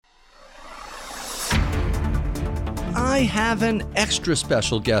I have an extra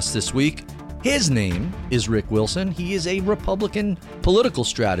special guest this week. His name is Rick Wilson. He is a Republican political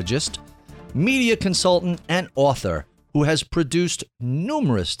strategist, media consultant, and author who has produced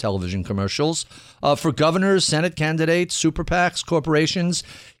numerous television commercials for governors, Senate candidates, super PACs, corporations.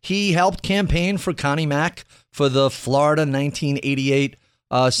 He helped campaign for Connie Mack for the Florida 1988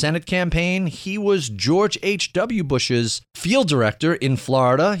 Senate campaign. He was George H.W. Bush's field director in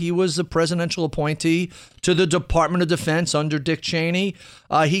Florida. He was the presidential appointee to the Department of Defense under Dick Cheney.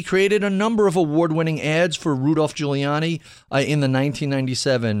 He created a number of award-winning ads for Rudolph Giuliani in the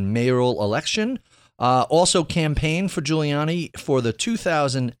 1997 mayoral election. Also campaigned for Giuliani for the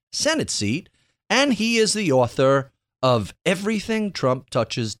 2000 Senate seat. And he is the author of Everything Trump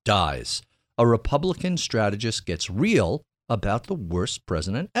Touches Dies. A Republican strategist gets real about the worst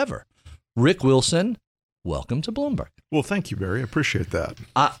president ever. Rick Wilson, welcome to Bloomberg. Well, thank you, Barry. I appreciate that.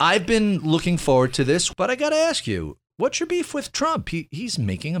 I've been looking forward to this, but I got to ask you, what's your beef with Trump? He's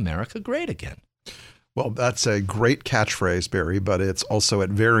making America great again. Well, that's a great catchphrase, Barry, but it's also at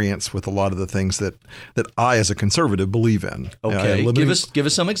variance with a lot of the things that I, as a conservative, believe in. Okay, give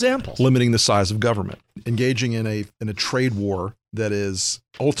us some examples. Limiting the size of government, engaging in a trade war that is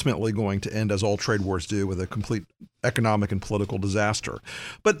ultimately going to end, as all trade wars do, with a complete economic and political disaster.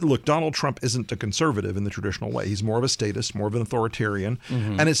 But look, Donald Trump isn't a conservative in the traditional way. He's more of a statist, more of an authoritarian,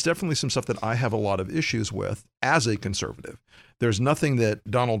 and it's definitely some stuff that I have a lot of issues with as a conservative. There's nothing that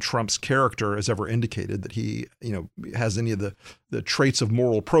Donald Trump's character has ever indicated that he, has any of the traits of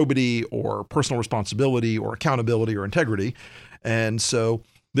moral probity or personal responsibility or accountability or integrity. And so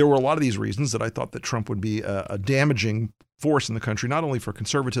there were a lot of these reasons that I thought that Trump would be a damaging force in the country, not only for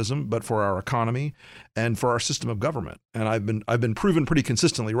conservatism, but for our economy and for our system of government. And I've been proven pretty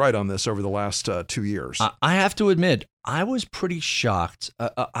consistently right on this over the last 2 years. I have to admit, I was pretty shocked.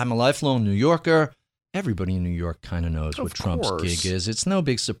 I'm a lifelong New Yorker. Everybody in New York kind of knows what Trump's gig is. It's no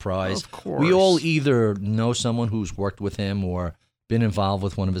big surprise. Of course. We all either know someone who's worked with him or been involved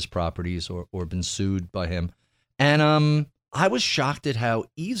with one of his properties or been sued by him. And I was shocked at how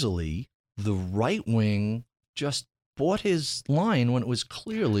easily the right wing just bought his line when it was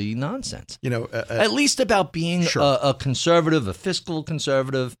clearly nonsense. At least about being a conservative, a fiscal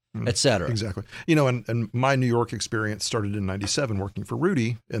conservative, et cetera. Exactly. And my New York experience started in '97 working for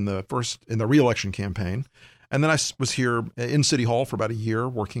Rudy in the re-election campaign. And then I was here in City Hall for about a year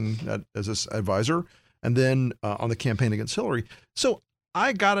working as an advisor and then on the campaign against Hillary. So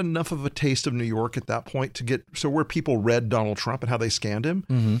I got enough of a taste of New York at that point to get where people read Donald Trump and how they scanned him.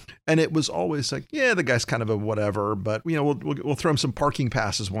 Mm-hmm. And it was always like, yeah, the guy's kind of a whatever, but we'll throw him some parking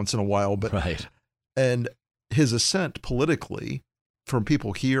passes once in a while. But right. And his ascent politically from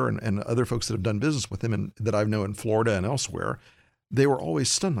people here and other folks that have done business with him and that I know in Florida and elsewhere, they were always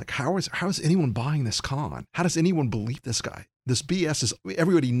stunned. Like, how is anyone buying this con? How does anyone believe this guy? This BS is,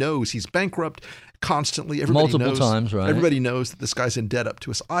 everybody knows he's bankrupt constantly. Multiple times, right? Everybody knows that this guy's in debt up to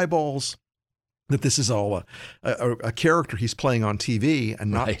his eyeballs, that this is all a character he's playing on TV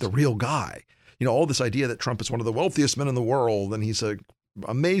and not the real guy. All this idea that Trump is one of the wealthiest men in the world and he's an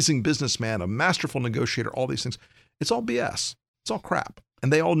amazing businessman, a masterful negotiator, all these things. It's all BS. It's all crap.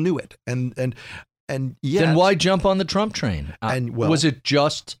 And they all knew it. And yet, then why jump on the Trump train? Was it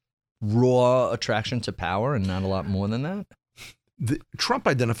just raw attraction to power and not a lot more than that? Trump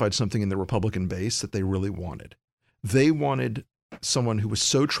identified something in the Republican base that they really wanted. They wanted someone who was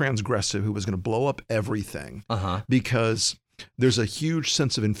so transgressive, who was going to blow up everything, because there's a huge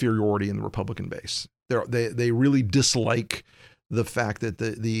sense of inferiority in the Republican base. They really dislike the fact that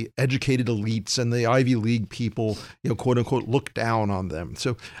the educated elites and the Ivy League people, quote unquote, look down on them.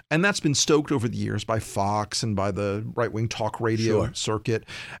 So, and that's been stoked over the years by Fox and by the right-wing talk radio circuit.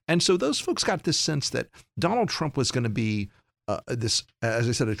 And so those folks got this sense that Donald Trump was going to be this, as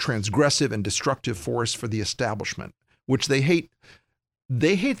I said, a transgressive and destructive force for the establishment, which they hate.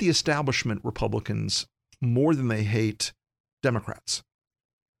 They hate the establishment, Republicans, more than they hate Democrats.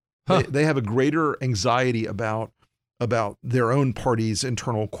 They have a greater anxiety about their own party's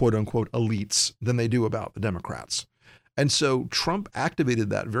internal, quote unquote, elites than they do about the Democrats. And so Trump activated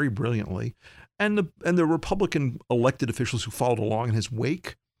that very brilliantly. And the Republican elected officials who followed along in his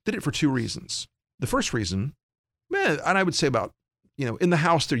wake did it for two reasons. The first reason, and I would say about, in the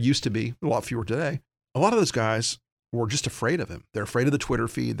House, there used to be a lot fewer today. A lot of those guys were just afraid of him. They're afraid of the Twitter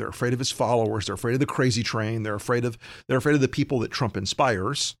feed. They're afraid of his followers. They're afraid of the crazy train. They're afraid of the people that Trump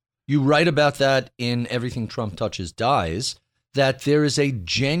inspires. You write about that in Everything Trump Touches Dies, that there is a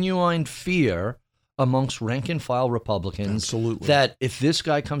genuine fear amongst rank and file Republicans that if this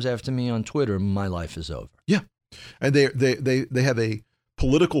guy comes after me on Twitter, my life is over. Yeah. And they have a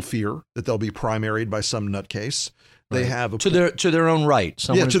political fear that they'll be primaried by some nutcase. They have to their own right.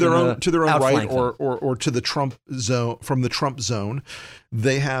 To their own right, them. or to the Trump zone, from the Trump zone.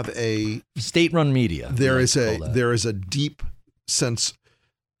 They have a state-run media. There is a deep sense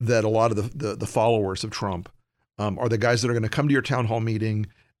that a lot of the followers of Trump are the guys that are going to come to your town hall meeting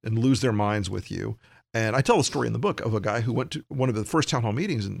and lose their minds with you. And I tell a story in the book of a guy who went to one of the first town hall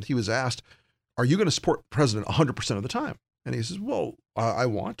meetings, and he was asked, "Are you going to support the president 100% of the time?" And he says, "Well, I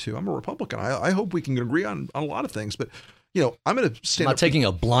want to. I'm a Republican. I hope we can agree on a lot of things, but I'm going to stand up. I'm not taking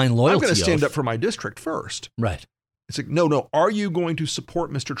a blind loyalty. I'm going to stand up for my district first." Right. It's like, no. Are you going to support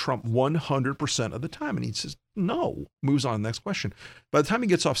Mr. Trump 100% of the time? And he says, no. Moves on to the next question. By the time he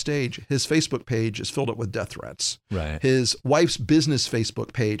gets off stage, his Facebook page is filled up with death threats. Right. His wife's business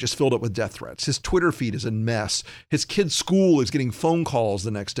Facebook page is filled up with death threats. His Twitter feed is a mess. His kid's school is getting phone calls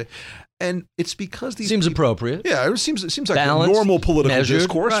the next day. And it's because these seems appropriate. Yeah, it seems like balanced, normal political measured,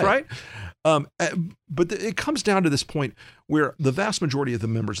 discourse, right? But it comes down to this point where the vast majority of the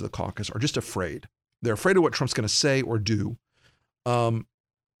members of the caucus are just afraid. They're afraid of what Trump's going to say or do.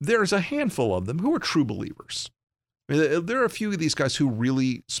 There's a handful of them who are true believers. I mean, there are a few of these guys who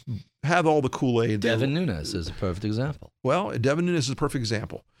really have all the Kool-Aid. Devin Nunes is a perfect example. Well, Devin Nunes is a perfect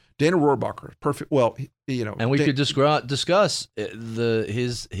example. Dana Rohrabacher, perfect. Well, and we could discuss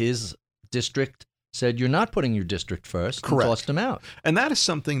his district said you're not putting your district first. Correct. And tossed him out. And that is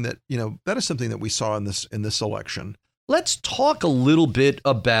something that we saw in this election. Let's talk a little bit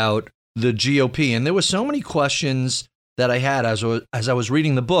about the GOP. And there were so many questions that I had as I was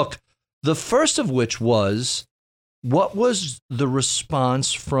reading the book. The first of which was, what was the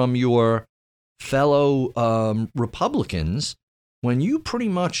response from your fellow Republicans when you pretty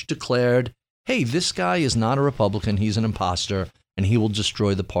much declared, hey, this guy is not a Republican, he's an imposter, and he will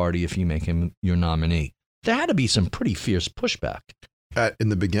destroy the party if you make him your nominee? There had to be some pretty fierce pushback. In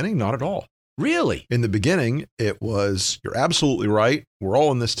the beginning, not at all. Really? In the beginning, it was, you're absolutely right, we're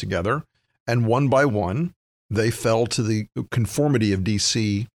all in this together. And one by one, they fell to the conformity of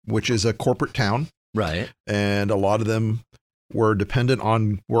D.C., which is a corporate town. Right. And a lot of them were dependent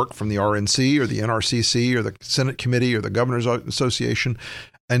on work from the RNC or the NRCC or the Senate Committee or the Governors Association.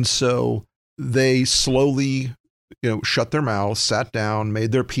 And so they slowly, shut their mouths, sat down,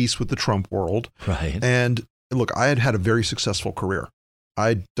 made their peace with the Trump world. Right. And look, I had a very successful career.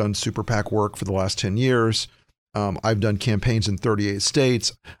 I'd done super PAC work for the last 10 years. I've done campaigns in 38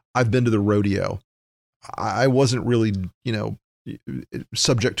 states. I've been to the rodeo. I wasn't really,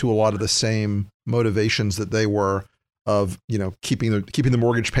 subject to a lot of the same motivations that they were of, keeping the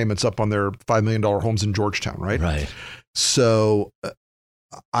mortgage payments up on their $5 million homes in Georgetown, right? Right. So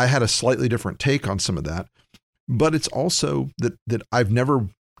I had a slightly different take on some of that. But it's also that I've never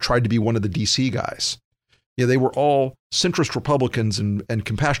tried to be one of the DC guys. They were all centrist Republicans and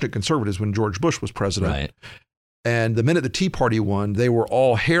compassionate conservatives when George Bush was president. Right. And the minute the Tea Party won, they were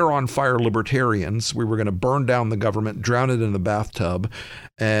all hair on fire libertarians. We were going to burn down the government, drown it in the bathtub,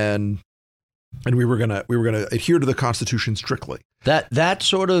 and we were going to adhere to the Constitution strictly. That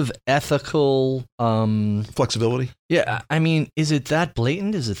sort of ethical flexibility. Yeah, I mean, is it that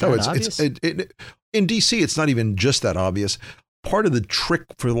blatant? Is it that obvious? In DC, it's not even just that obvious. Part of the trick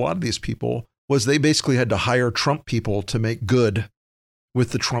for a lot of these people was they basically had to hire Trump people to make good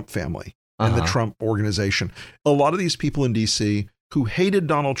with the Trump family and the Trump organization. A lot of these people in DC who hated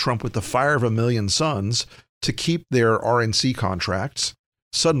Donald Trump with the fire of a million suns to keep their RNC contracts,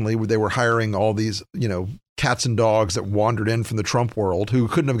 suddenly they were hiring all these, cats and dogs that wandered in from the Trump world who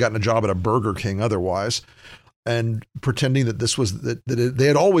couldn't have gotten a job at a Burger King otherwise, and pretending that they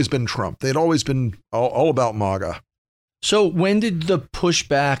had always been Trump. They had always been all about MAGA. So when did the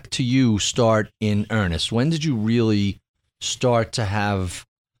pushback to you start in earnest? When did you really start to have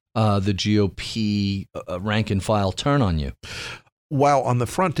the GOP rank and file turn on you? While on the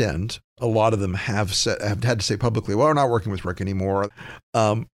front end, a lot of them have had to say publicly, well, we're not working with Rick anymore.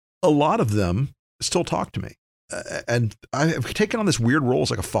 A lot of them still talk to me. And I've taken on this weird role as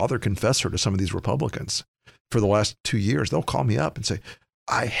like a father confessor to some of these Republicans for the last 2 years. They'll call me up and say,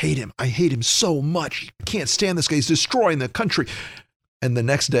 I hate him. I hate him so much. I can't stand this guy. He's destroying the country. And the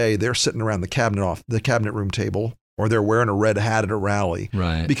next day they're sitting around the cabinet room table, or they're wearing a red hat at a rally,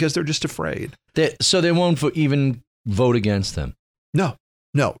 right? Because they're just afraid. So they won't even vote against them. No.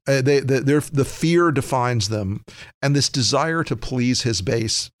 The fear defines them, and this desire to please his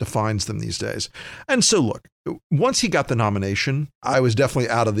base defines them these days. And so, look, once he got the nomination, I was definitely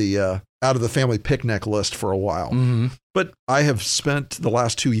out of the family picnic list for a while. Mm-hmm. But I have spent the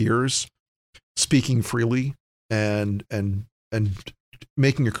last 2 years speaking freely and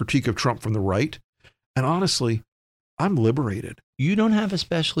making a critique of Trump from the right. And honestly, I'm liberated. You don't have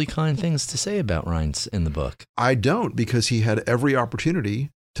especially kind things to say about Reince in the book. I don't, because he had every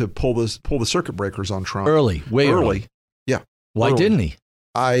opportunity to pull the circuit breakers on Trump. Way early. Yeah. Why didn't he?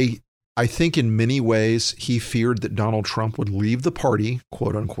 I think in many ways he feared that Donald Trump would leave the party,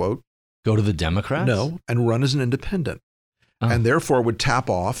 quote unquote. Go to the Democrats? No, and run as an independent. And therefore would tap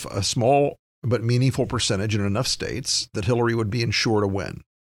off a small but meaningful percentage in enough states that Hillary would be ensured a win.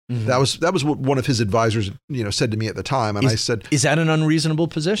 Mm-hmm. That was what one of his advisors, said to me at the time. And I said, is that an unreasonable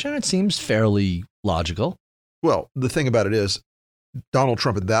position? It seems fairly logical. Well, the thing about it is, Donald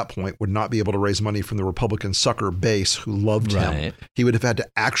Trump at that point would not be able to raise money from the Republican sucker base who loved him. He would have had to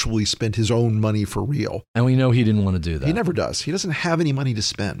actually spend his own money for real. And we know he didn't want to do that. He never does. He doesn't have any money to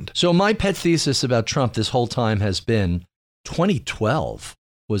spend. So my pet thesis about Trump this whole time has been 2012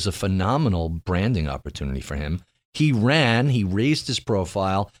 was a phenomenal branding opportunity for him. He ran, he raised his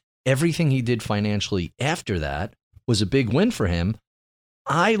profile. Everything he did financially after that was a big win for him.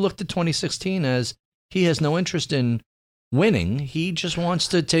 I looked at 2016 as he has no interest in winning. He just wants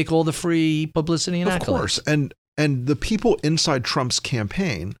to take all the free publicity and accolades. Of course. And the people inside Trump's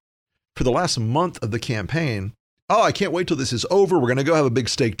campaign, for the last month of the campaign, I can't wait till this is over. We're going to go have a big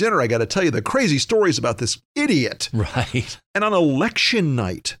steak dinner. I got to tell you the crazy stories about this idiot. Right. And on election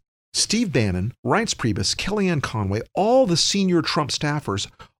night, Steve Bannon, Reince Priebus, Kellyanne Conway, all the senior Trump staffers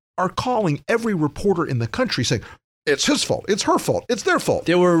are calling every reporter in the country saying, it's his fault. It's her fault. It's their fault.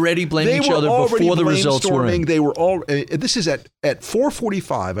 They were already blaming each other before the results were in. They were all. This is at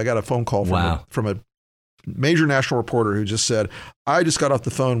 4:45. I got a phone call from a major national reporter who just said, I just got off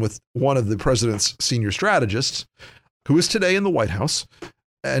the phone with one of the president's senior strategists, who is today in the White House,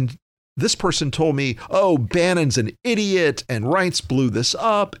 and this person told me, Bannon's an idiot, and Reince blew this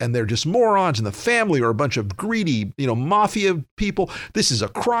up, and they're just morons, and the family are a bunch of greedy, mafia people. This is a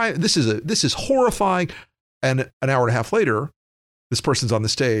crime. This is horrifying. And an hour and a half later, this person's on the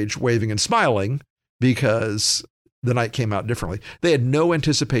stage waving and smiling because the night came out differently. They had no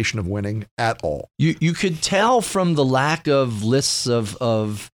anticipation of winning at all. You could tell from the lack of lists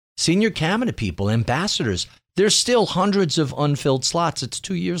of senior cabinet people, ambassadors. There's still hundreds of unfilled slots. It's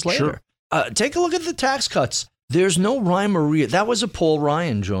 2 years later. Sure. Take a look at the tax cuts. There's no rhyme or reason. That was a Paul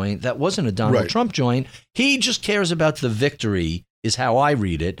Ryan joint. That wasn't a Donald Trump joint. He just cares about the victory, is how I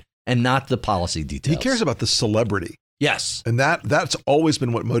read it, and not the policy details. He cares about the celebrity. Yes. And that's always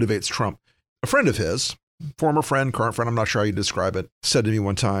been what motivates Trump. A friend of his, former friend, current friend, I'm not sure how you describe it, said to me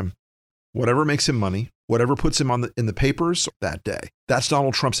one time, whatever makes him money, whatever puts him in the papers that day, that's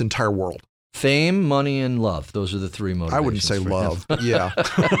Donald Trump's entire world. Fame, money, and love. Those are the three motivations. I wouldn't say love. Yeah.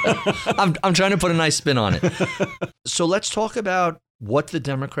 I'm trying to put a nice spin on it. So let's talk about what the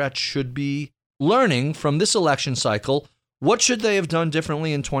Democrats should be learning from this election cycle. What should they have done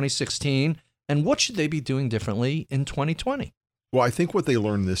differently in 2016? And what should they be doing differently in 2020? Well, I think what they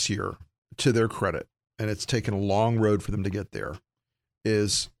learned this year, to their credit, and it's taken a long road for them to get there,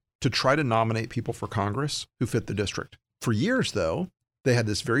 is to try to nominate people for Congress who fit the district. For years, though, they had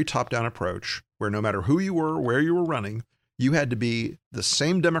this very top-down approach where no matter who you were, where you were running, you had to be the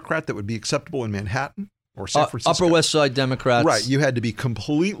same Democrat that would be acceptable in Manhattan or San Francisco. Upper West Side Democrats. Right. You had to be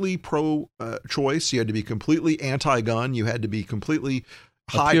completely pro-choice. You had to be completely anti-gun. You had to be completely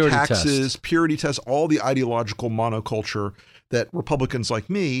high taxes, purity tests, all the ideological monoculture that Republicans like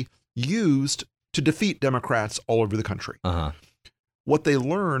me used to defeat Democrats all over the country. Uh-huh. What they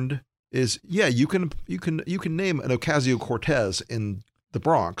learned is, you can name an Ocasio-Cortez in the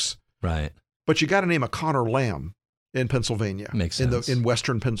Bronx, right? But you got to name a Connor Lamb in Pennsylvania, makes sense. In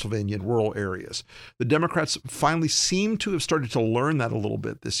Western Pennsylvania, in rural areas. The Democrats finally seem to have started to learn that a little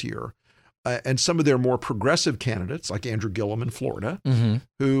bit this year. And some of their more progressive candidates, like Andrew Gillum in Florida,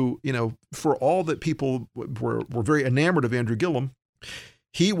 who, for all that people were very enamored of Andrew Gillum,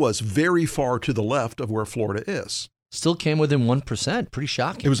 he was very far to the left of where Florida is. Still came within 1%. Pretty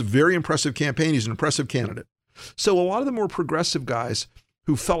shocking. It was a very impressive campaign. He's an impressive candidate. So a lot of the more progressive guys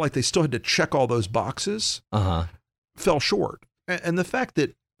who felt like they still had to check all those boxes fell short. And the fact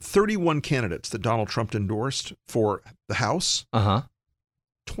that 31 candidates that Donald Trump endorsed for the House,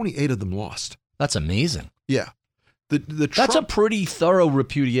 28 of them lost. That's amazing. Yeah. That's a pretty thorough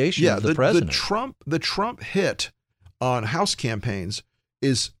repudiation of the president. The Trump hit on House campaigns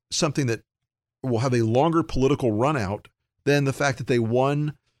is something that will have a longer political run out than the fact that they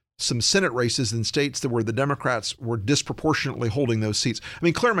won some Senate races in states where the Democrats were disproportionately holding those seats. I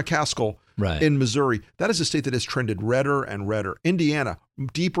mean, Claire McCaskill in Missouri, that is a state that has trended redder and redder. Indiana,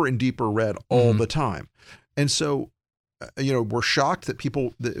 deeper and deeper red all the time. And so, we're shocked that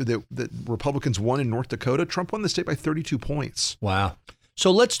that Republicans won in North Dakota. Trump won the state by 32 points. Wow.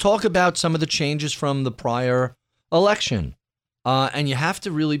 So let's talk about some of the changes from the prior election. And you have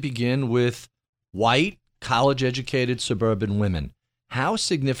to really begin with white, college-educated suburban women. How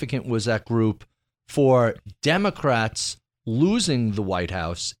significant was that group for Democrats losing the White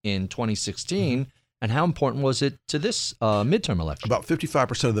House in 2016, and how important was it to this midterm election? About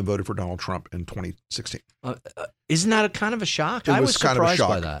 55% of them voted for Donald Trump in 2016. Isn't that a kind of a shock? It I was kind surprised of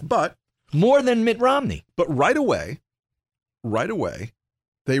a shock, by that. But more than Mitt Romney. But right away,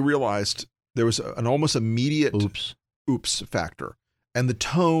 they realized there was an almost immediate oops factor, and the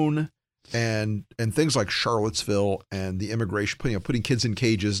tone and things like Charlottesville and the immigration, putting kids in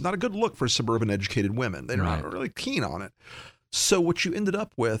cages, not a good look for suburban educated women. They're not really keen on it. So what you ended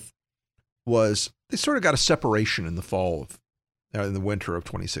up with was they sort of got a separation in the winter of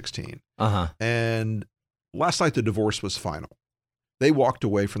 2016. And last night the divorce was final. They walked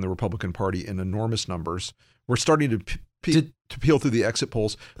away from the Republican Party in enormous numbers. We're starting to peel through the exit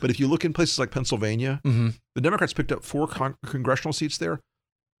polls. But if you look in places like Pennsylvania, the Democrats picked up 4 congressional seats there,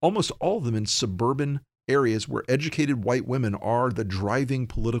 almost all of them in suburban areas where educated white women are the driving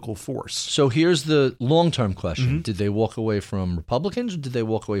political force. So here's the long-term question. Did they walk away from Republicans or did they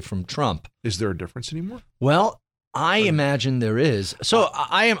walk away from Trump? Is there a difference anymore? Well, I imagine there is. So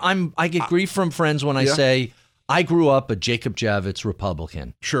I get grief from friends when I say I grew up a Jacob Javits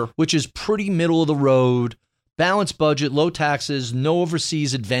Republican. Sure. Which is pretty middle of the road, balanced budget, low taxes, no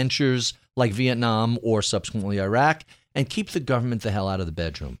overseas adventures like Vietnam or subsequently Iraq, and keep the government the hell out of the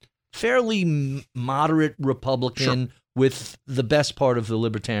bedroom. Fairly moderate Republican with the best part of the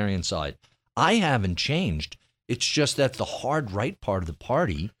libertarian side. I haven't changed. It's just that the hard right part of the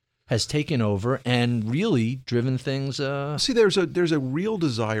party has taken over and really driven things. See, there's a real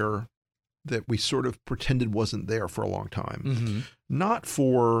desire that we sort of pretended wasn't there for a long time, not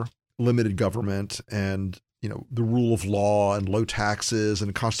for limited government and the rule of law and low taxes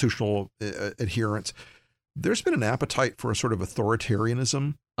and constitutional adherence. There's been an appetite for a sort of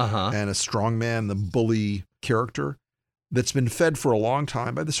authoritarianism and a strongman, the bully character that's been fed for a long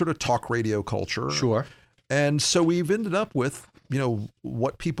time by the sort of talk radio culture. Sure. And so we've ended up with,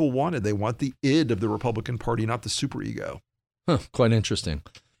 what people wanted. They want the id of the Republican Party, not the superego. Quite interesting.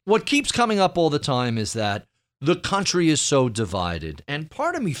 What keeps coming up all the time is that the country is so divided. And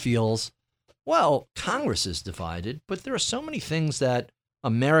part of me feels, well, Congress is divided, but there are so many things that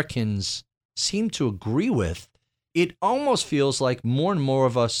Americans seem to agree with. It almost feels like more and more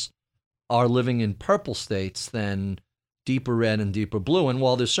of us are living in purple states than deeper red and deeper blue. And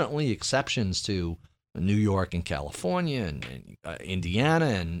while there's certainly exceptions to New York and California and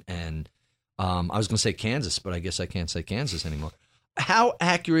Indiana and I was going to say Kansas, but I guess I can't say Kansas anymore. How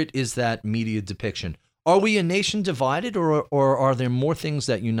accurate is that media depiction? Are we a nation divided, or are there more things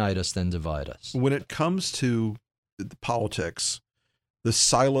that unite us than divide us? When it comes to the politics, the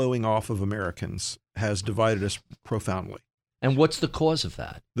siloing off of Americans has divided us profoundly. And what's the cause of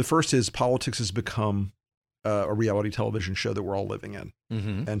that? The first is politics has become a reality television show that we're all living in.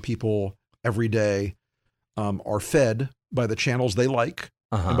 And people every day are fed by the channels they like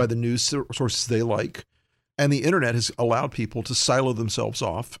and by the news sources they like. And the internet has allowed people to silo themselves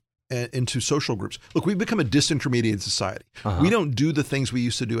off into social groups. Look, we've become a disintermediated society. We don't do the things we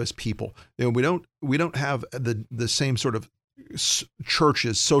used to do as people. We don't have the same sort of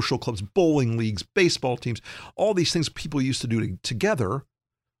churches, social clubs, bowling leagues, baseball teams, all these things people used to do together.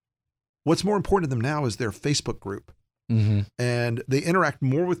 What's more important to them now is their Facebook group. And they interact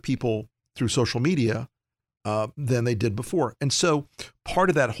more with people through social media than they did before. And so part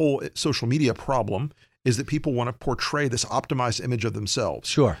of that whole social media problem is that people want to portray this optimized image of themselves.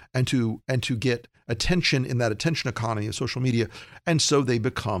 Sure. And to get attention in that attention economy of social media. And so they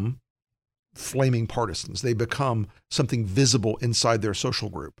become flaming partisans. They become something visible inside their social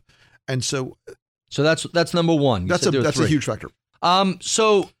group. And so that's number one. That's a huge factor.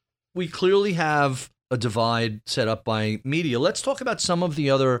 So we clearly have a divide set up by media. Let's talk about some of the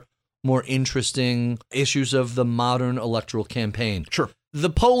other more interesting issues of the modern electoral campaign. Sure. The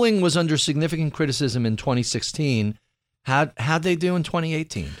polling was under significant criticism in 2016. How'd they do in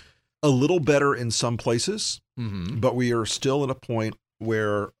 2018? A little better in some places, but we are still at a point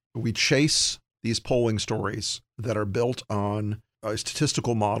where we chase these polling stories that are built on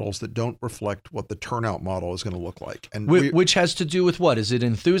statistical models that don't reflect what the turnout model is going to look like. And which has to do with what? Is it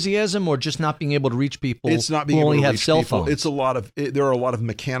enthusiasm or just not being able to reach people it's not being who able only to have reach cell people. phones? There are a lot of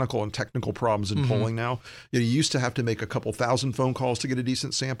mechanical and technical problems in polling now. You used to have to make a couple thousand phone calls to get a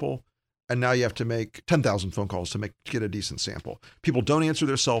decent sample. And now you have to make 10,000 phone calls to get a decent sample. People don't answer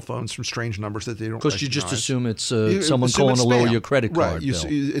their cell phones from strange numbers that they don't recognize. Because you just assume it's someone calling to lower your credit card bill.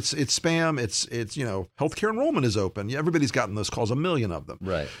 It's spam. It's healthcare enrollment is open. Yeah, everybody's gotten those calls, a million of them.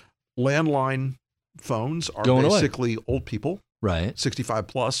 Right. Landline phones are Going basically old people, right? 65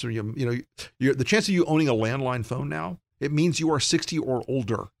 plus, or the chance of you owning a landline phone now, it means you are 60 or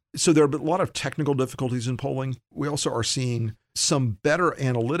older. So there are a lot of technical difficulties in polling. We also are seeing some better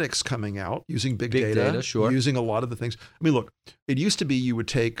analytics coming out using big data, sure. using a lot of the things. I mean, look, it used to be you would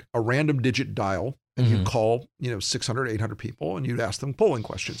take a random digit dial and you'd call, 600, 800 people and you'd ask them polling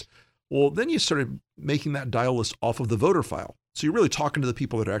questions. Well, then you started making that dial list off of the voter file. So you're really talking to the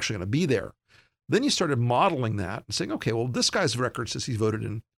people that are actually going to be there. Then you started modeling that and saying, okay, well, this guy's record says he's voted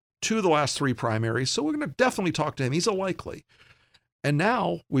in 2 of the last 3 primaries, so we're going to definitely talk to him. He's a likely. And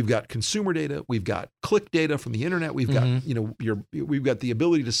now we've got consumer data, we've got click data from the internet, we've got, we've got the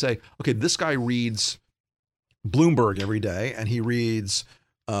ability to say, okay, this guy reads Bloomberg every day, and he reads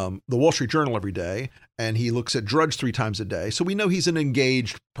the Wall Street Journal every day, and he looks at Drudge 3 times a day. So we know he's an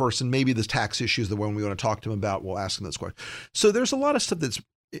engaged person. Maybe the tax issue is the one we want to talk to him about. We'll ask him this question. So there's a lot of stuff that's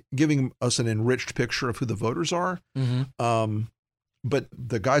giving us an enriched picture of who the voters are. But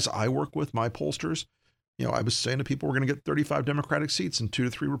the guys I work with, my pollsters, I was saying to people, we're going to get 35 Democratic seats and 2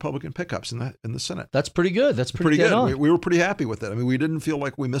 to 3 Republican pickups in the Senate. That's pretty good. That's pretty good. We were pretty happy with it. I mean, we didn't feel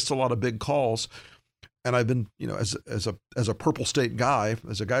like we missed a lot of big calls. And I've been, as a purple state guy,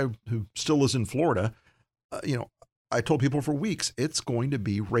 as a guy who still lives in Florida, I told people for weeks it's going to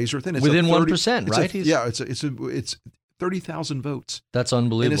be razor thin. It's within 1%, right? It's 30,000 votes. That's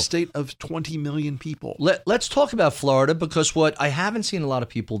unbelievable. In a state of 20 million people. Let's talk about Florida, because what I haven't seen a lot of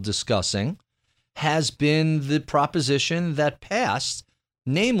people discussing has been the proposition that passed,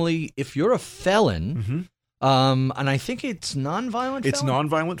 namely, if you're a felon, and I think it's nonviolent felon. It's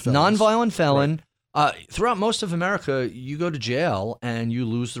nonviolent felons. Nonviolent felon. Right. Throughout most of America, you go to jail and you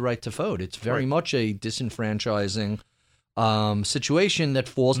lose the right to vote. It's very much a disenfranchising situation that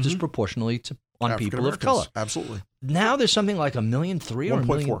falls disproportionately on people of color. Absolutely. Now there's something like 1.3 million or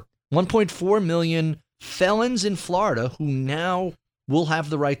 1.4. 1.4 million felons in Florida who now will have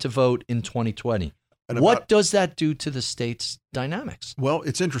the right to vote in 2020. What does that do to the state's dynamics? Well,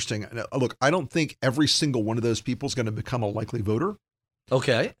 it's interesting. Look, I don't think every single one of those people is going to become a likely voter.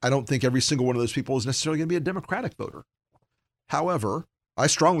 Okay. I don't think every single one of those people is necessarily going to be a Democratic voter. However, I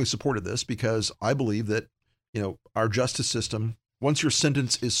strongly supported this because I believe that, our justice system, once your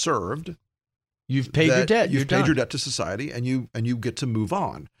sentence is served, you've paid your debt. You've paid your debt to society, and you get to move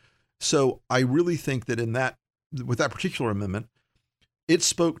on. So I really think that with that particular amendment, it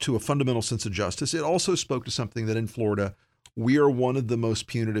spoke to a fundamental sense of justice. It also spoke to something that in Florida, we are one of the most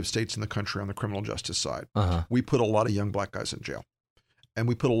punitive states in the country on the criminal justice side. We put a lot of young black guys in jail, and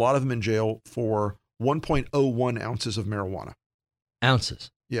we put a lot of them in jail for 1.01 ounces of marijuana. Ounces.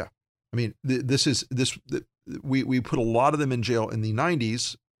 Yeah. I mean, we put a lot of them in jail in the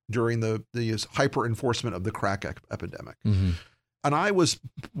 90s during the hyper enforcement of the crack epidemic. And I was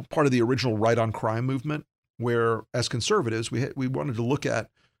part of the original Right on Crime movement, where as conservatives, we wanted to look at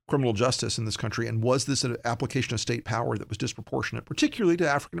criminal justice in this country, and was this an application of state power that was disproportionate, particularly to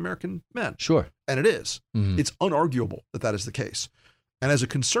African-American men? Sure. And it is. It's unarguable that is the case. And as a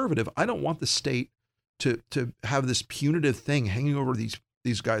conservative, I don't want the state to have this punitive thing hanging over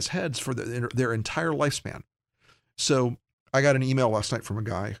these guys' heads for their entire lifespan. So I got an email last night from a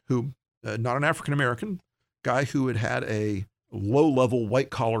guy who, not an African-American, guy who had a low-level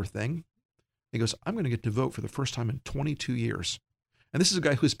white-collar thing. He goes, I'm going to get to vote for the first time in 22 years. And this is a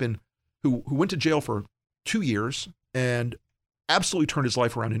guy who went to jail for 2 years and absolutely turned his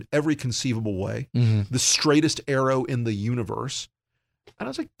life around in every conceivable way, the straightest arrow in the universe. And I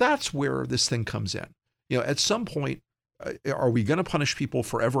was like, that's where this thing comes in. At some point, are we going to punish people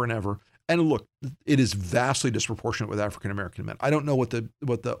forever and ever? And look, it is vastly disproportionate with African-American men. I don't know what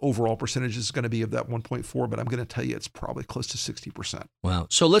the overall percentage is going to be of that 1.4, but I'm going to tell you it's probably close to 60%. Wow.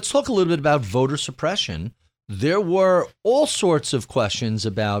 So let's talk a little bit about voter suppression. There were all sorts of questions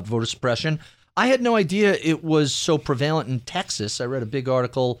about voter suppression. I had no idea it was so prevalent in Texas. I read a big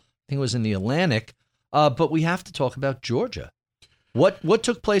article, I think it was in the Atlantic, but we have to talk about Georgia. What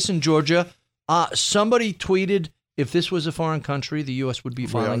took place in Georgia? Somebody tweeted, if this was a foreign country, the U.S. would be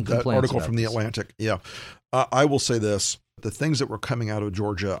filing complaints. That article from the Atlantic. Yeah. I will say this. The things that were coming out of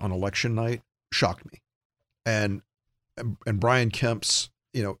Georgia on election night shocked me. And Brian Kemp's,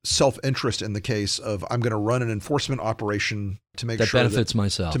 self-interest in the case of, I'm going to run an enforcement operation to make sure benefits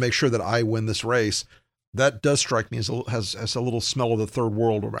myself, to make sure that I win this race. That does strike me as has a little smell of the third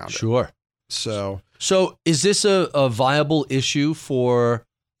world around it. Sure. So is this a viable issue for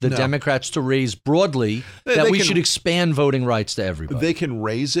the Democrats to raise broadly, that we should expand voting rights to everybody? They can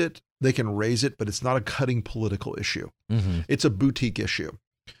raise it, but it's not a cutting political issue. It's a boutique issue.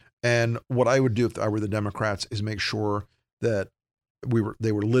 And what I would do if I were the Democrats is make sure that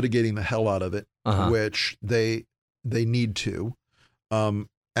they were litigating the hell out of it, which they need to. And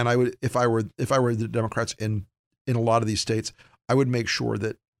I would, if I were the Democrats in a lot of these states, I would make sure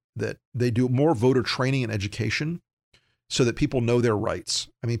that they do more voter training and education so that people know their rights.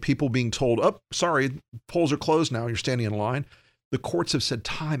 I mean, people being told, oh, sorry, polls are closed now, you're standing in line. The courts have said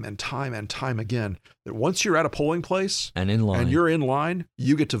time and time and time again that once you're at a polling place and in line, and you're in line,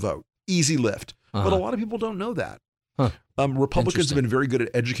 you get to vote. Easy lift. But a lot of people don't know that. Republicans have been very good at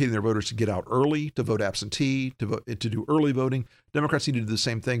educating their voters to get out early, to vote absentee, to do early voting. Democrats need to do the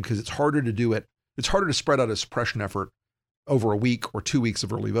same thing because it's harder to do it. It's harder to spread out a suppression effort over a week or 2 weeks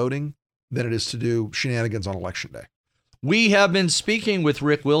of early voting than it is to do shenanigans on election day. We have been speaking with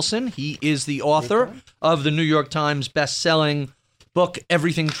Rick Wilson. He is the author of the New York Times best-selling book,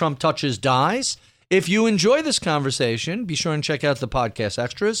 Everything Trump Touches Dies. If you enjoy this conversation, be sure and check out the podcast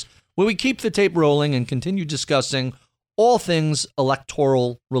extras, where we keep the tape rolling and continue discussing all things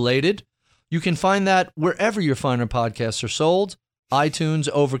electoral related. You can find that wherever your finer podcasts are sold, iTunes,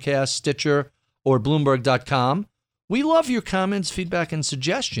 Overcast, Stitcher, or Bloomberg.com. We love your comments, feedback, and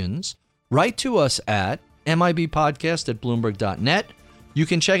suggestions. Write to us at mibpodcast@bloomberg.net. You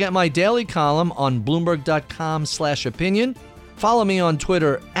can check out my daily column on Bloomberg.com/opinion. Follow me on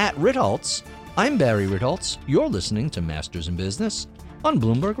Twitter at Ritholtz. I'm Barry Ritholtz. You're listening to Masters in Business on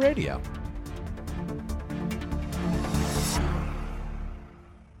Bloomberg Radio.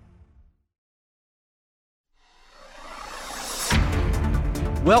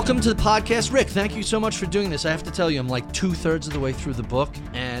 Welcome to the podcast. Rick, thank you so much for doing this. I have to tell you, I'm like 2/3 of the way through the book,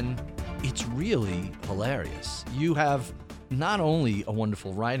 and it's really hilarious. You have not only a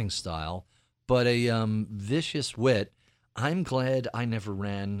wonderful writing style, but a vicious wit. I'm glad I never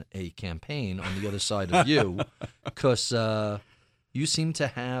ran a campaign on the other side of you, because you seem to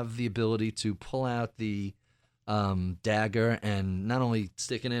have the ability to pull out the dagger and not only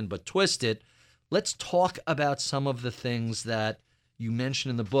stick it in, but twist it. Let's talk about some of the things that you mentioned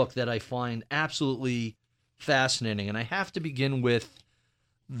in the book that I find absolutely fascinating. And I have to begin with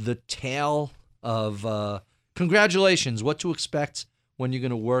the tale of congratulations, what to expect when you're going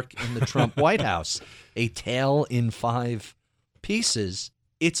to work in the Trump White House. A tale in 5 pieces.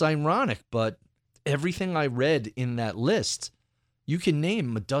 It's ironic, but everything I read in that list, you can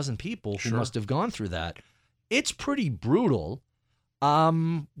name a dozen people who must have gone through that. It's pretty brutal.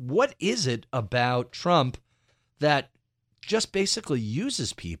 What is it about Trump that just basically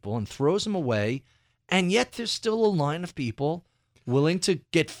uses people and throws them away, and yet there's still a line of people willing to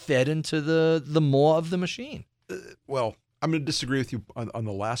get fed into the maw of the machine? Well, I'm going to disagree with you on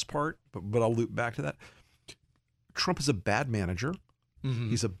the last part, but I'll loop back to that. Trump is a bad manager.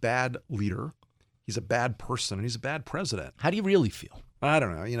 Mm-hmm. He's a bad leader. He's a bad person, and he's a bad president. How do you really feel? I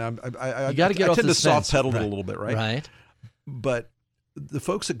don't know. You know, you got to get off tend the to soft fence. pedal it a little bit, right? Right. But the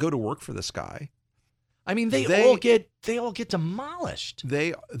folks that go to work for this guy, I mean, they all get demolished.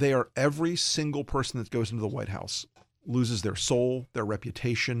 They are every single person that goes into the White House loses their soul, their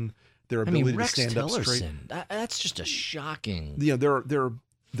reputation, their ability Rex to stand up Tillerson, straight. That's just a shocking. You know,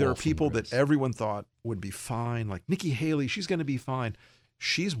 there are people grace that everyone thought would be fine, like Nikki Haley. She's going to be fine.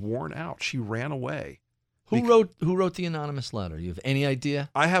 She's worn out. She ran away. Who wrote the anonymous letter? You have any idea?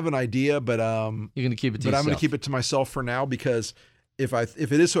 I have an idea, but you're going to keep it to yourself. yourself. I'm going to keep it to myself for now, because if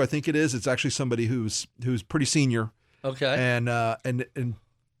it is who I think it is, it's actually somebody who's pretty senior. Okay. And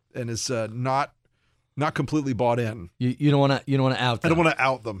is not completely bought in. You don't want to out them. I don't want to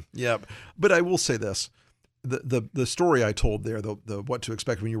out them. Yeah. But I will say this. The story I told there, the what to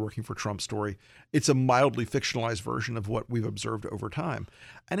expect when you're working for Trump story, it's a mildly fictionalized version of what we've observed over time.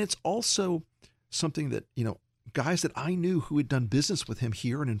 And it's also something that, you know, guys that I knew who had done business with him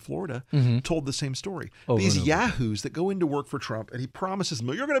here and in Florida told the same story. These yahoos that go into work for Trump, and he promises them,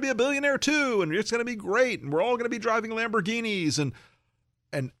 you're going to be a billionaire too, and it's going to be great, and we're all going to be driving Lamborghinis,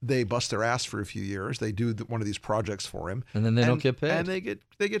 and they bust their ass for a few years. They do one of these projects for him, and then they don't get paid, and they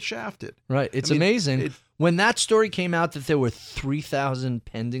get shafted. Right. It's amazing. When that story came out that there were 3,000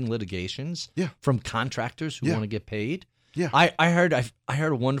 pending litigations from contractors who want to get paid. Yeah. I heard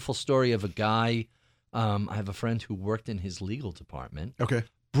a wonderful story of a guy. I have a friend who worked in his legal department. Okay.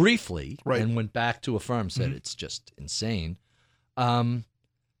 Briefly, right. And went back to a firm. Said it's just insane.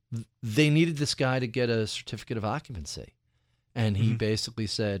 They needed this guy to get a certificate of occupancy, and he basically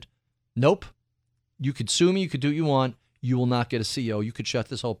said, "Nope. You could sue me. You could do what you want. You will not get a CO. You could shut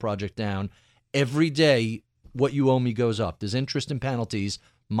this whole project down. Every day, what you owe me goes up. There's interest and penalties.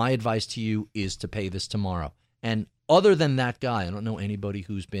 My advice to you is to pay this tomorrow." And other than that guy, I don't know anybody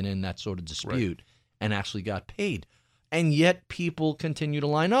who's been in that sort of dispute and actually got paid. And yet people continue to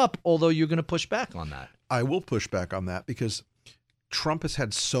line up, although you're going to push back on that. I will push back on that, because Trump has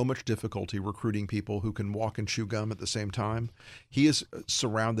had so much difficulty recruiting people who can walk and chew gum at the same time. He has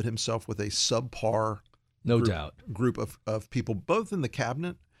surrounded himself with a subpar group of people, both in the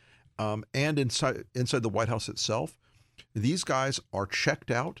cabinet and inside the White House itself. These guys are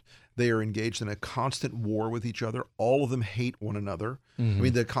checked out. They are engaged in a constant war with each other. All of them hate one another. Mm-hmm. I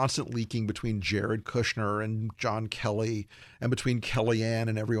mean, the constant leaking between Jared Kushner and John Kelly, and between Kellyanne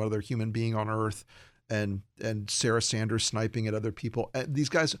and every other human being on earth, and Sarah Sanders sniping at other people. These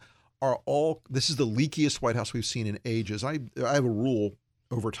guys are all, this is the leakiest White House we've seen in ages. I have a rule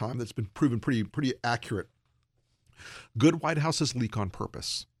over time that's been proven pretty accurate. Good White Houses leak on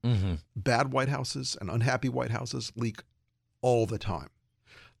purpose. Mm-hmm. Bad White Houses and unhappy White Houses leak all the time.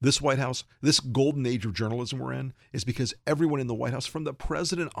 This White House, this golden age of journalism we're in, is because everyone in the White House, from the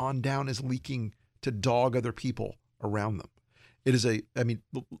president on down, is leaking to dog other people around them. It is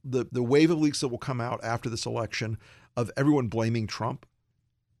the wave of leaks that will come out after this election of everyone blaming Trump.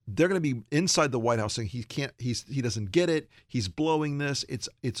 They're going to be inside the White House saying he doesn't get it. He's blowing this. It's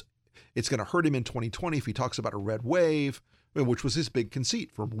going to hurt him in 2020 if he talks about a red wave, which was his big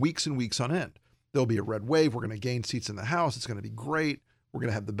conceit for weeks and weeks on end. There'll be a red wave. We're going to gain seats in the House. It's going to be great. We're going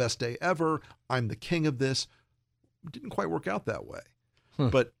to have the best day ever. I'm the king of this. It didn't quite work out that way.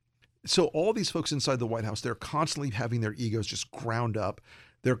 But so all these folks inside the White House, they're constantly having their egos just ground up.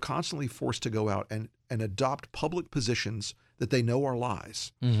 They're constantly forced to go out and adopt public positions that they know are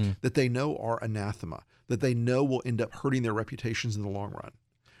lies, mm-hmm. that they know are anathema, that they know will end up hurting their reputations in the long run.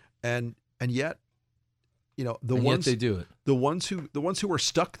 And yet, yet they do it. The ones who are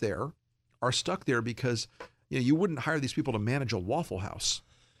stuck there because you wouldn't hire these people to manage a Waffle House.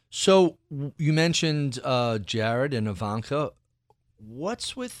 So you mentioned Jared and Ivanka.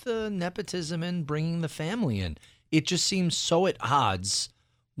 What's with the nepotism and bringing the family in? It just seems so at odds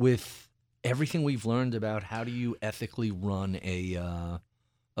with everything we've learned about how do you ethically run a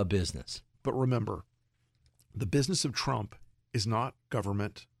business. But remember, the business of Trump is not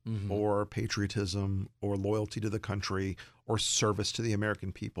government mm-hmm. or patriotism or loyalty to the country or service to the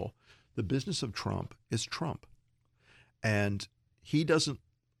American people. The business of Trump is Trump. And he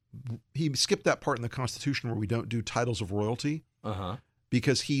skipped that part in the Constitution where we don't do titles of royalty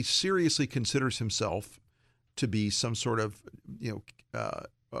because he seriously considers himself to be some sort of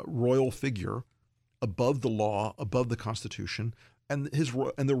royal figure above the law, above the Constitution. And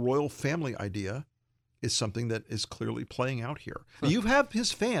the royal family idea is something that is clearly playing out here. You have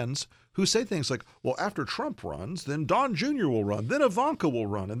his fans who say things like, well, after Trump runs, then Don Jr. will run, then Ivanka will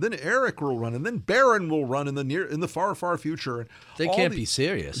run, and then Eric will run, and then Barron will run in the far, far future. They can't be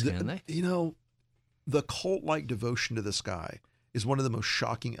serious, can they? The cult-like devotion to this guy is one of the most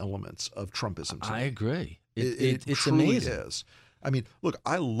shocking elements of Trumpism. I agree. It's truly amazing. Is. I mean, look,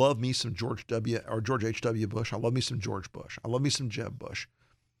 I love me some George H.W. Bush. I love me some George Bush. I love me some Jeb Bush.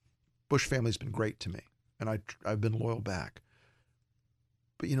 Bush family's been great to me, and I've been loyal back.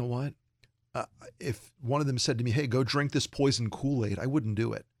 But you know what? If one of them said to me, hey, go drink this poison Kool-Aid, I wouldn't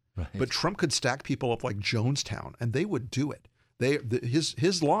do it. Right. But Trump could stack people up like Jonestown, and they would do it.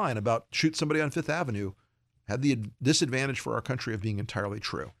 His line about shoot somebody on Fifth Avenue had the disadvantage for our country of being entirely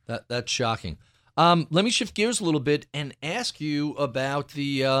true. That's shocking. Let me shift gears a little bit and ask you about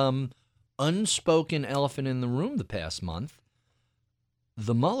the unspoken elephant in the room the past month.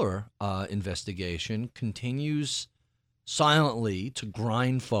 The Mueller investigation continues silently to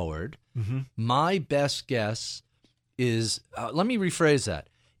grind forward. Mm-hmm. My best guess is, let me rephrase that.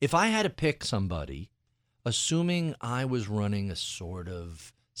 If I had to pick somebody, assuming I was running a sort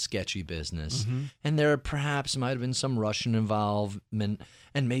of sketchy business, mm-hmm. and there perhaps might have been some Russian involvement,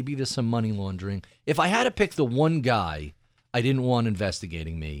 and maybe there's some money laundering. If I had to pick the one guy I didn't want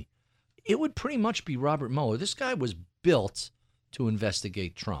investigating me, it would pretty much be Robert Mueller. This guy was built to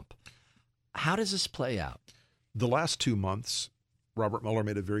investigate Trump. How does this play out? The last 2 months, Robert Mueller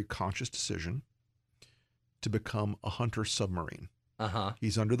made a very conscious decision to become a hunter submarine.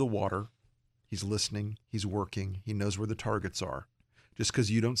 He's under the water. He's listening. He's working. He knows where the targets are. Just because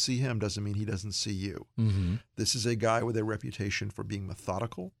you don't see him doesn't mean he doesn't see you. Mm-hmm. This is a guy with a reputation for being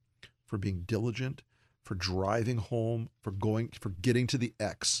methodical, for being diligent, for driving home, for getting to the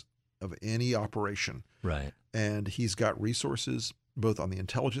X of any operation. Right. And he's got resources both on the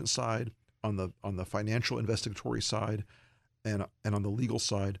intelligence side, on the financial investigatory side, and on the legal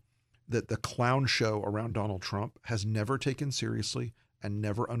side that the clown show around Donald Trump has never taken seriously and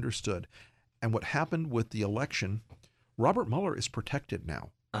never understood. And what happened with the election, Robert Mueller is protected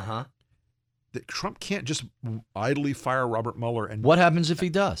now. That Trump can't just idly fire Robert Mueller. And what happens if he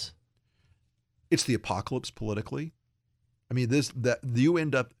does? It's the apocalypse politically. I mean, you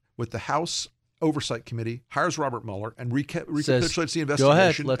end up with the House oversight committee, hires Robert Mueller, and recapitulates the investigation go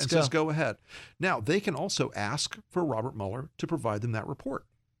ahead, let's says, go ahead. Now, they can also ask for Robert Mueller to provide them that report.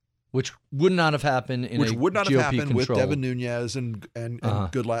 Which would not have happened in Which a would not GOP have happened control. with Devin Nunes and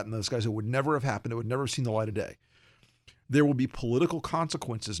Goodlatte and those guys. It would never have happened. It would never have seen the light of day. There will be political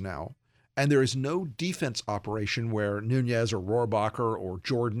consequences now, and there is no defense operation where Nunes or Rohrabacher or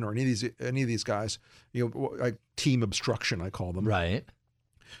Jordan or any of these guys, like team obstruction, I call them. Right.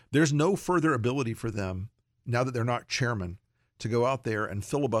 There's no further ability for them now that they're not chairman to go out there and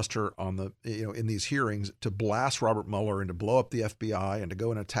filibuster on the in these hearings to blast Robert Mueller and to blow up the FBI and to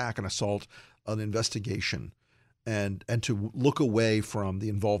go and attack and assault an investigation and to look away from the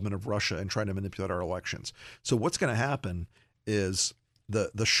involvement of Russia and trying to manipulate our elections. So what's going to happen is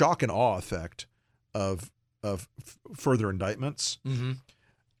the shock and awe effect of further indictments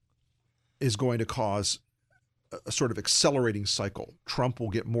is going to cause a sort of accelerating cycle. Trump will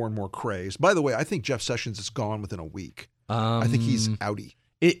get more and more crazed. By the way, I think Jeff Sessions is gone within a week. I think he's outie.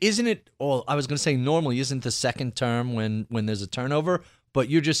 Isn't it? Well, I was going to say normally isn't the second term when there's a turnover, but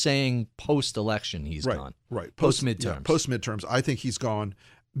you're just saying post-election he's gone. Right. Post-midterms. Yeah, post-midterms. I think he's gone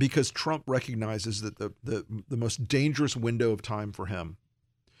because Trump recognizes that the most dangerous window of time for him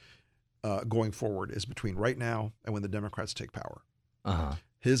going forward is between right now and when the Democrats take power.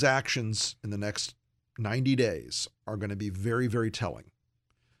 His actions in the next 90 days are going to be very, very telling.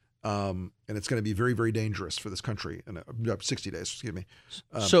 And it's going to be very, very dangerous for this country in 60 days, excuse me.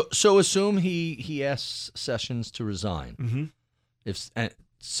 So assume he asks Sessions to resign. If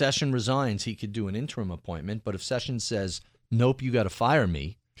Sessions resigns, he could do an interim appointment. But if Sessions says, nope, you got to fire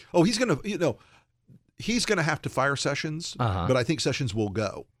me. Oh, he's going to have to fire Sessions, but I think Sessions will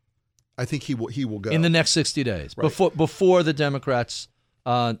go. I think he will go. In the next 60 days, right. before the Democrats'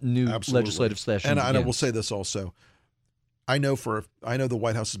 new Absolutely. Legislative session And I will say this also. I know the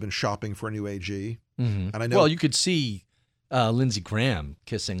White House has been shopping for a new AG, and I know. Well, you could see Lindsey Graham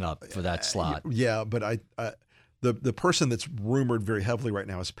kissing up for that slot. Yeah, but the person that's rumored very heavily right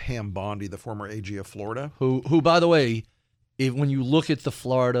now is Pam Bondi, the former AG of Florida, who by the way, when you look at the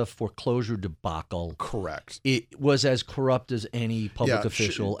Florida foreclosure debacle, correct, it was as corrupt as any public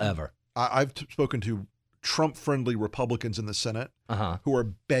official ever. I've spoken to Trump-friendly Republicans in the Senate who are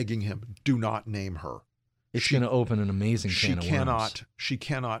begging him, do not name her. It's going to open an amazing can of worms. She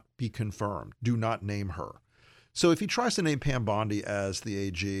cannot be confirmed. Do not name her. So if he tries to name Pam Bondi as the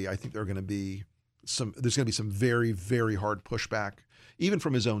AG, I think there's going to be some very, very hard pushback, even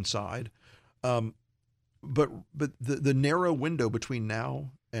from his own side. But the narrow window between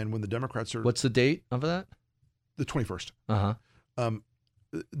now and when the Democrats are... What's the date of that? The 21st.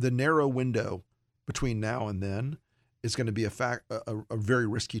 The narrow window between now and then is going to be a very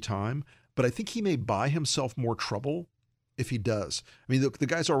risky time. But I think he may buy himself more trouble if he does. I mean, the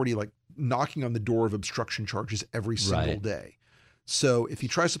guy's already like knocking on the door of obstruction charges every single day. So if he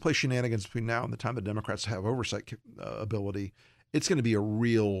tries to play shenanigans between now and the time the Democrats have oversight ability, it's going to be a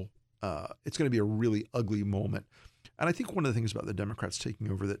really ugly moment. And I think one of the things about the Democrats taking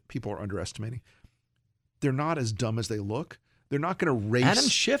over that people are underestimating, they're not as dumb as they look. They're not going to race. Adam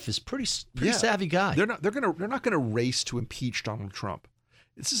Schiff is pretty savvy guy. They're not going to race to impeach Donald Trump.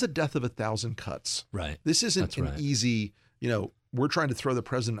 This is a death of 1,000 cuts. Right. This isn't an easy, we're trying to throw the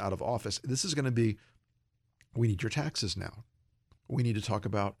president out of office. This is going to be, we need your taxes now. We need to talk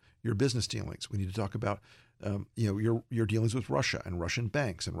about your business dealings. We need to talk about, your dealings with Russia and Russian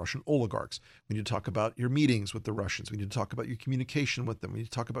banks and Russian oligarchs. We need to talk about your meetings with the Russians. We need to talk about your communication with them. We need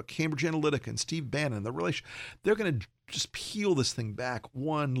to talk about Cambridge Analytica and Steve Bannon and the relation. They're going to just peel this thing back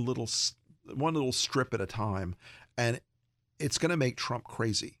one little strip at a time, and it's going to make Trump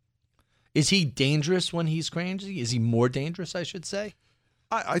crazy. Is he dangerous when he's crazy? Is he more dangerous, I should say?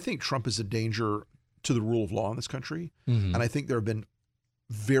 I think Trump is a danger to the rule of law in this country. And I think there have been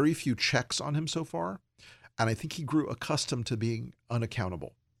very few checks on him so far. And I think he grew accustomed to being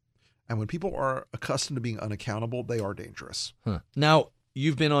unaccountable. And when people are accustomed to being unaccountable, they are dangerous. Now,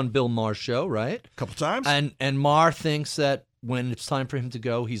 you've been on Bill Maher's show, right? A couple times. And Maher thinks that when it's time for him to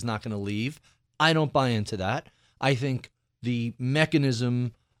go, he's not going to leave. I don't buy into that. I think the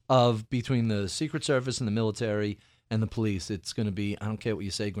mechanism of between the Secret Service and the military and the police, it's going to be, I don't care what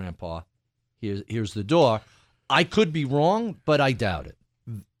you say, Grandpa, here's the door. I could be wrong, but I doubt it.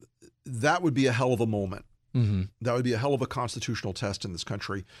 That would be a hell of a moment. That would be a hell of a constitutional test in this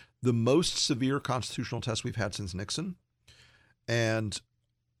country. The most severe constitutional test we've had since Nixon. And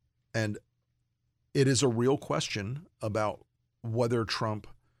it is a real question about whether Trump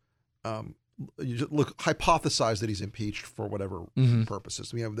hypothesize that he's impeached for whatever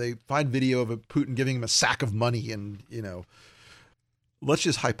purposes. They find video of Putin giving him a sack of money, and let's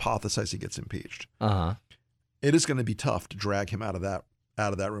just hypothesize he gets impeached. Uh-huh. It is going to be tough to drag him out of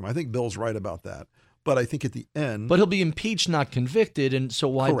that room. I think Bill's right about that. But I think at the end, but he'll be impeached, not convicted, and so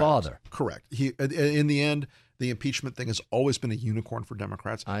why bother? Correct. In the end, the impeachment thing has always been a unicorn for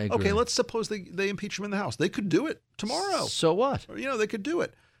Democrats. I agree. Okay, let's suppose they impeach him in the House. They could do it tomorrow. So what? They could do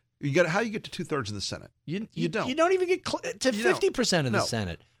it. How you get to 2/3 in the Senate? You don't. You don't even get to 50% of the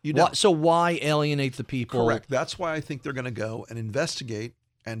Senate. You don't. So why alienate the people? Correct. That's why I think they're going to go and investigate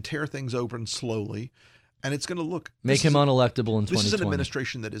and tear things open slowly, and it's going to make him unelectable in 2020. This is an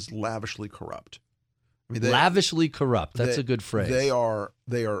administration that is lavishly corrupt. I mean, lavishly corrupt. That's a good phrase. They are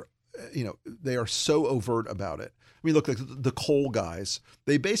so overt about it. I mean, look, like the coal guys,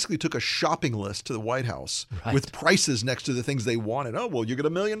 they basically took a shopping list to the White House with prices next to the things they wanted. Oh, well, you get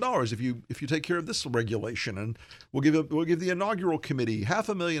 $1 million if you take care of this regulation, and we'll give the inaugural committee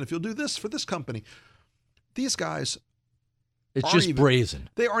 $500,000 if you'll do this for this company. These guys, it's just brazen.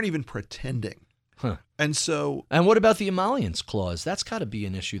 They aren't even pretending. Huh. And what about the emollients clause? That's got to be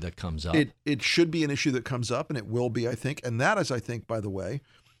an issue that comes up. It should be an issue that comes up, and it will be, I think. And that is, I think, by the way,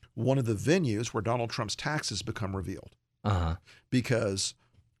 one of the venues where Donald Trump's taxes become revealed. Uh-huh. Because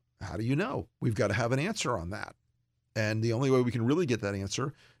how do you know? We've got to have an answer on that. And the only way we can really get that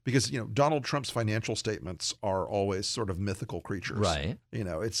answer, because Donald Trump's financial statements are always sort of mythical creatures. Right.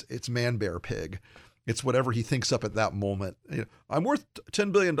 It's man, bear, pig. It's whatever he thinks up at that moment. I'm worth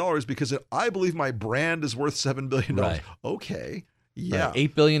 $10 billion because I believe my brand is worth $7 billion. Right. Okay. Yeah. Right.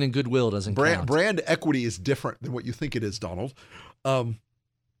 $8 billion in goodwill doesn't count. Brand equity is different than what you think it is, Donald.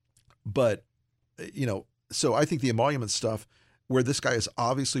 But so I think the emolument stuff, where this guy is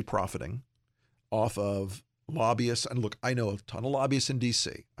obviously profiting off of lobbyists, and look, I know a ton of lobbyists in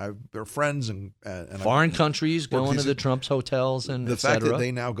D.C. They're friends and foreign countries going to the Trump's hotels and the et fact cetera. that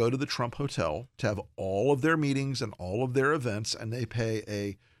they now go to the Trump hotel to have all of their meetings and all of their events, and they pay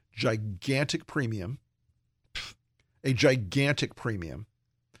a gigantic premium.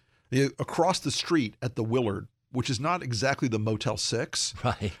 Across the street at the Willard, which is not exactly the Motel 6.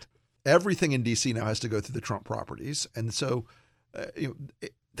 Right. Everything in D.C. now has to go through the Trump properties, and so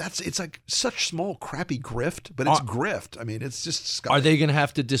it's like such small, crappy grift, but it's grift. I mean, it's just scummy. Are they going to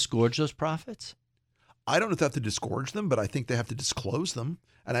have to disgorge those profits? I don't know if they have to disgorge them, but I think they have to disclose them,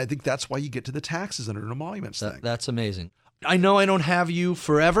 and I think that's why you get to the taxes under an emoluments thing. That's amazing. I know I don't have you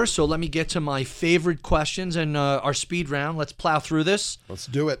forever, so let me get to my favorite questions and our speed round. Let's plow through this. Let's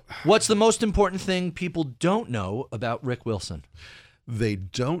do it. What's the most important thing people don't know about Rick Wilson? They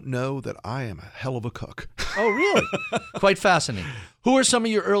don't know that I am a hell of a cook. Oh, really? Quite fascinating. Who are some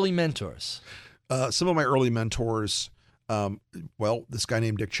of your early mentors? Some of my early mentors, this guy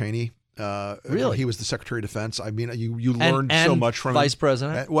named Dick Cheney. Really? He was the Secretary of Defense. I mean, you learned so much from Vice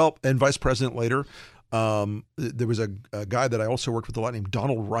President? And Vice President later. There was a guy that I also worked with a lot named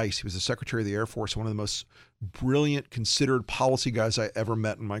Donald Rice. He was the Secretary of the Air Force, one of the most brilliant, considered policy guys I ever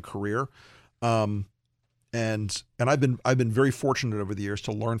met in my career. And I've been very fortunate over the years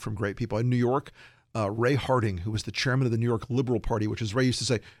to learn from great people. In New York, Ray Harding, who was the chairman of the New York Liberal Party, which is Ray used to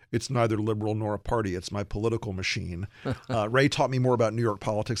say, it's neither liberal nor a party, it's my political machine. Ray taught me more about New York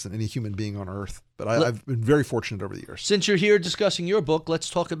politics than any human being on earth. But I've been very fortunate over the years. Since you're here discussing your book, let's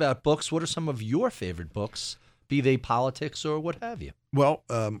talk about books. What are some of your favorite books, be they politics or what have you? Well,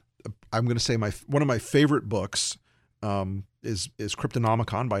 I'm going to say one of my favorite books is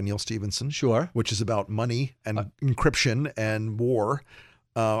Cryptonomicon by Neil Stephenson. Sure. Which is about money and encryption and war.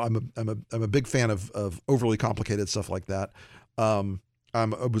 I'm a big fan of overly complicated stuff like that. I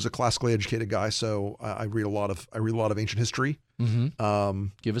was a classically educated guy, so I read a lot of ancient history. Mm-hmm.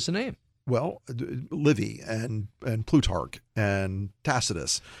 Give us a name. Well, Livy and Plutarch and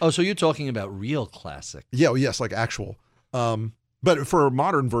Tacitus. Oh, so you're talking about real classic? Yeah, yes, like actual. But for a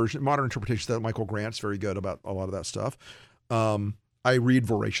modern interpretations, that Michael Grant's very good about a lot of that stuff. I read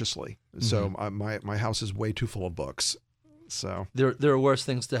voraciously, so my house is way too full of books. So there are worse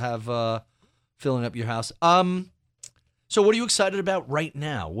things to have filling up your house. So what are you excited about right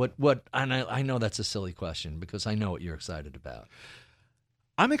now? What? And I know that's a silly question because I know what you're excited about.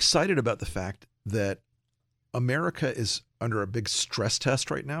 I'm excited about the fact that America is under a big stress test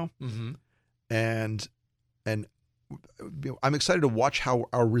right now, and I'm excited to watch how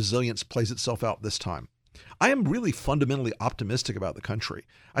our resilience plays itself out this time. I am really fundamentally optimistic about the country.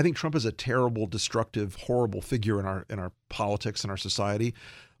 I think Trump is a terrible, destructive, horrible figure in our politics and our society,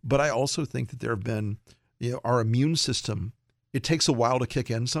 but I also think that there have been, our immune system. It takes a while to kick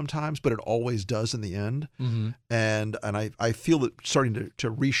in sometimes, but it always does in the end. And I feel it starting to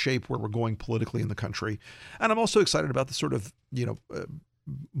reshape where we're going politically in the country. And I'm also excited about the sort of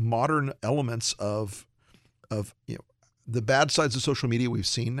modern elements of the bad sides of social media we've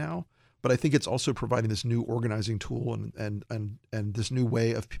seen now, but I think it's also providing this new organizing tool and this new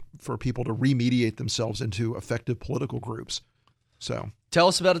way for people to remediate themselves into effective political groups. So tell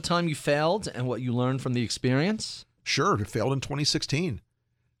us about a time you failed and what you learned from the experience. Sure, it failed in 2016.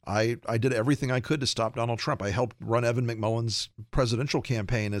 I did everything I could to stop Donald Trump. I helped run Evan McMullen's presidential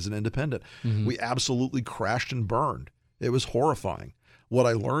campaign as an independent. Mm-hmm. We absolutely crashed and burned. It was horrifying. What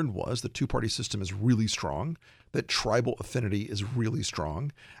I learned was the two-party system is really strong, that tribal affinity is really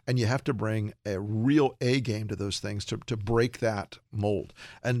strong, and you have to bring a real A game to those things to break that mold.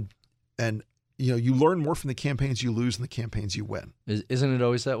 And you learn more from the campaigns you lose than the campaigns you win. Isn't it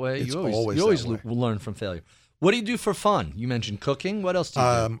always that way? It's you always that way. Learn from failure. What do you do for fun? You mentioned cooking. What else do you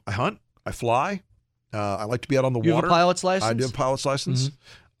do? I hunt. I fly. I like to be out on the water. You have a pilot's license? I do have a pilot's license.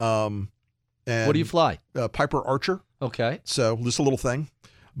 Mm-hmm. And what do you fly? Piper Archer. Okay. So just a little thing.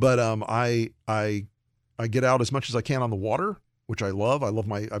 But I get out as much as I can on the water, which I love.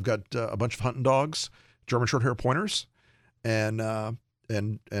 I've got a bunch of hunting dogs, German Shorthair pointers, and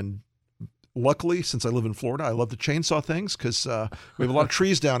luckily, since I live in Florida, I love to chainsaw things because we have a lot of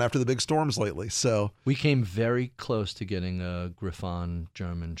trees down after the big storms lately. So we came very close to getting a Griffon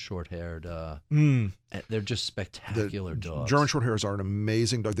German short-haired. They're just spectacular dogs. German Shorthairs are an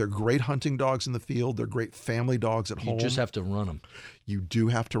amazing dog. They're great hunting dogs in the field. They're great family dogs at home. You just have to run them. You do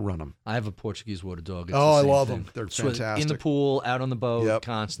have to run them. I have a Portuguese water dog. I love them. They're fantastic. In the pool, out on the boat,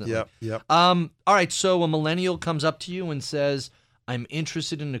 constantly. Yep. All right, so a millennial comes up to you and says, I'm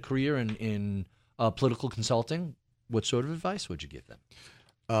interested in a career in political consulting. What sort of advice would you give them?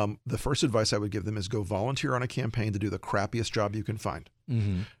 The first advice I would give them is go volunteer on a campaign to do the crappiest job you can find.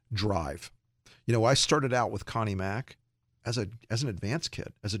 Mm-hmm. Drive. I started out with Connie Mack as an advanced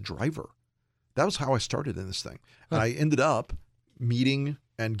kid, as a driver. That was how I started in this thing. Huh. And I ended up meeting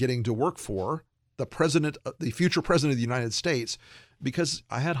and getting to work for the future president of the United States because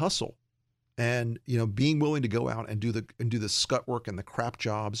I had hustle. And being willing to go out and do the scut work and the crap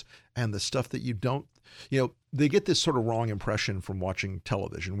jobs and the stuff that you don't, they get this sort of wrong impression from watching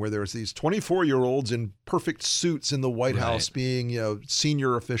television where there's these 24-year-olds in perfect suits in the White House being,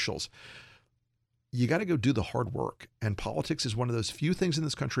 senior officials. You got to go do the hard work. And politics is one of those few things in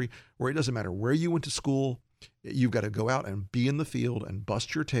this country where it doesn't matter where you went to school. You've got to go out and be in the field and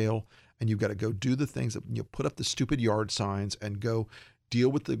bust your tail. And you've got to go do the things that put up the stupid yard signs and go deal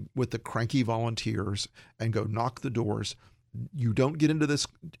with the cranky volunteers and go knock the doors. You don't get into this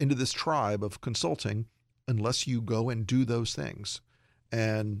tribe of consulting unless you go and do those things.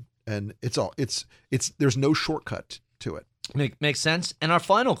 And there's no shortcut to it. Makes sense. And our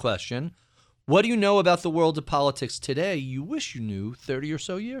final question, what do you know about the world of politics today you wish you knew 30 or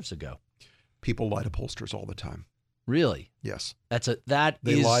so years ago? People lie to pollsters all the time. Really? Yes.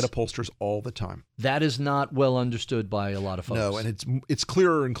 They lie to pollsters all the time. That is not well understood by a lot of folks. No, and it's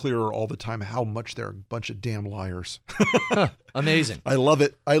clearer and clearer all the time how much they're a bunch of damn liars. Amazing. I love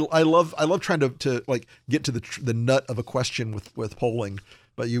it. I love trying to like get to the nut of a question with polling,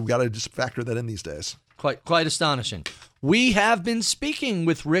 but you've got to just factor that in these days. Quite astonishing. We have been speaking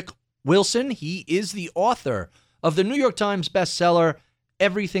with Rick Wilson. He is the author of the New York Times bestseller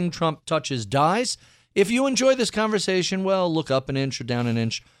Everything Trump Touches Dies. If you enjoy this conversation, well, look up an inch or down an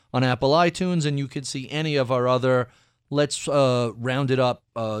inch on Apple iTunes, and you can see any of our other, let's round it up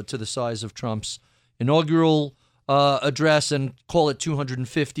to the size of Trump's inaugural address and call it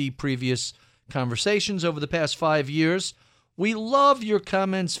 250 previous conversations over the past 5 years. We love your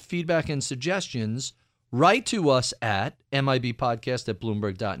comments, feedback, and suggestions. Write to us at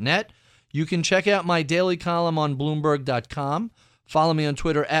mibpodcast@bloomberg.net. You can check out my daily column on Bloomberg.com. Follow me on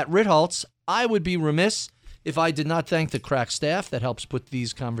Twitter at Ritholtz. I would be remiss if I did not thank the crack staff that helps put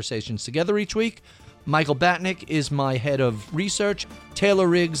these conversations together each week. Michael Batnick is my head of research. Taylor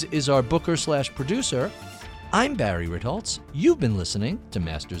Riggs is our booker/producer. I'm Barry Ritholtz. You've been listening to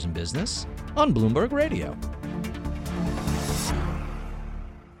Masters in Business on Bloomberg Radio.